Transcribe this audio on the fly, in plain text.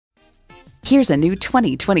Here's a new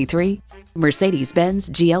 2023 Mercedes-Benz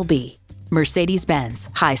GLB. Mercedes-Benz,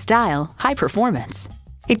 high style, high performance.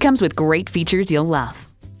 It comes with great features you'll love.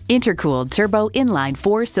 Intercooled turbo inline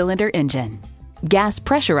 4-cylinder engine, gas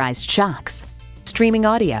pressurized shocks, streaming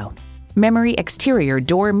audio, memory exterior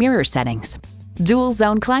door mirror settings, dual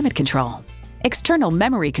zone climate control, external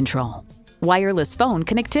memory control, wireless phone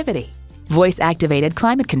connectivity, voice activated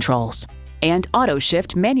climate controls, and auto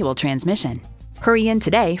shift manual transmission. Hurry in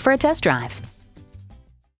today for a test drive.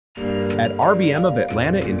 At RBM of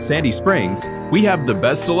Atlanta in Sandy Springs, we have the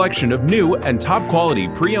best selection of new and top quality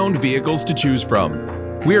pre-owned vehicles to choose from.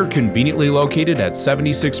 We are conveniently located at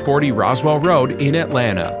 7640 Roswell Road in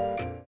Atlanta.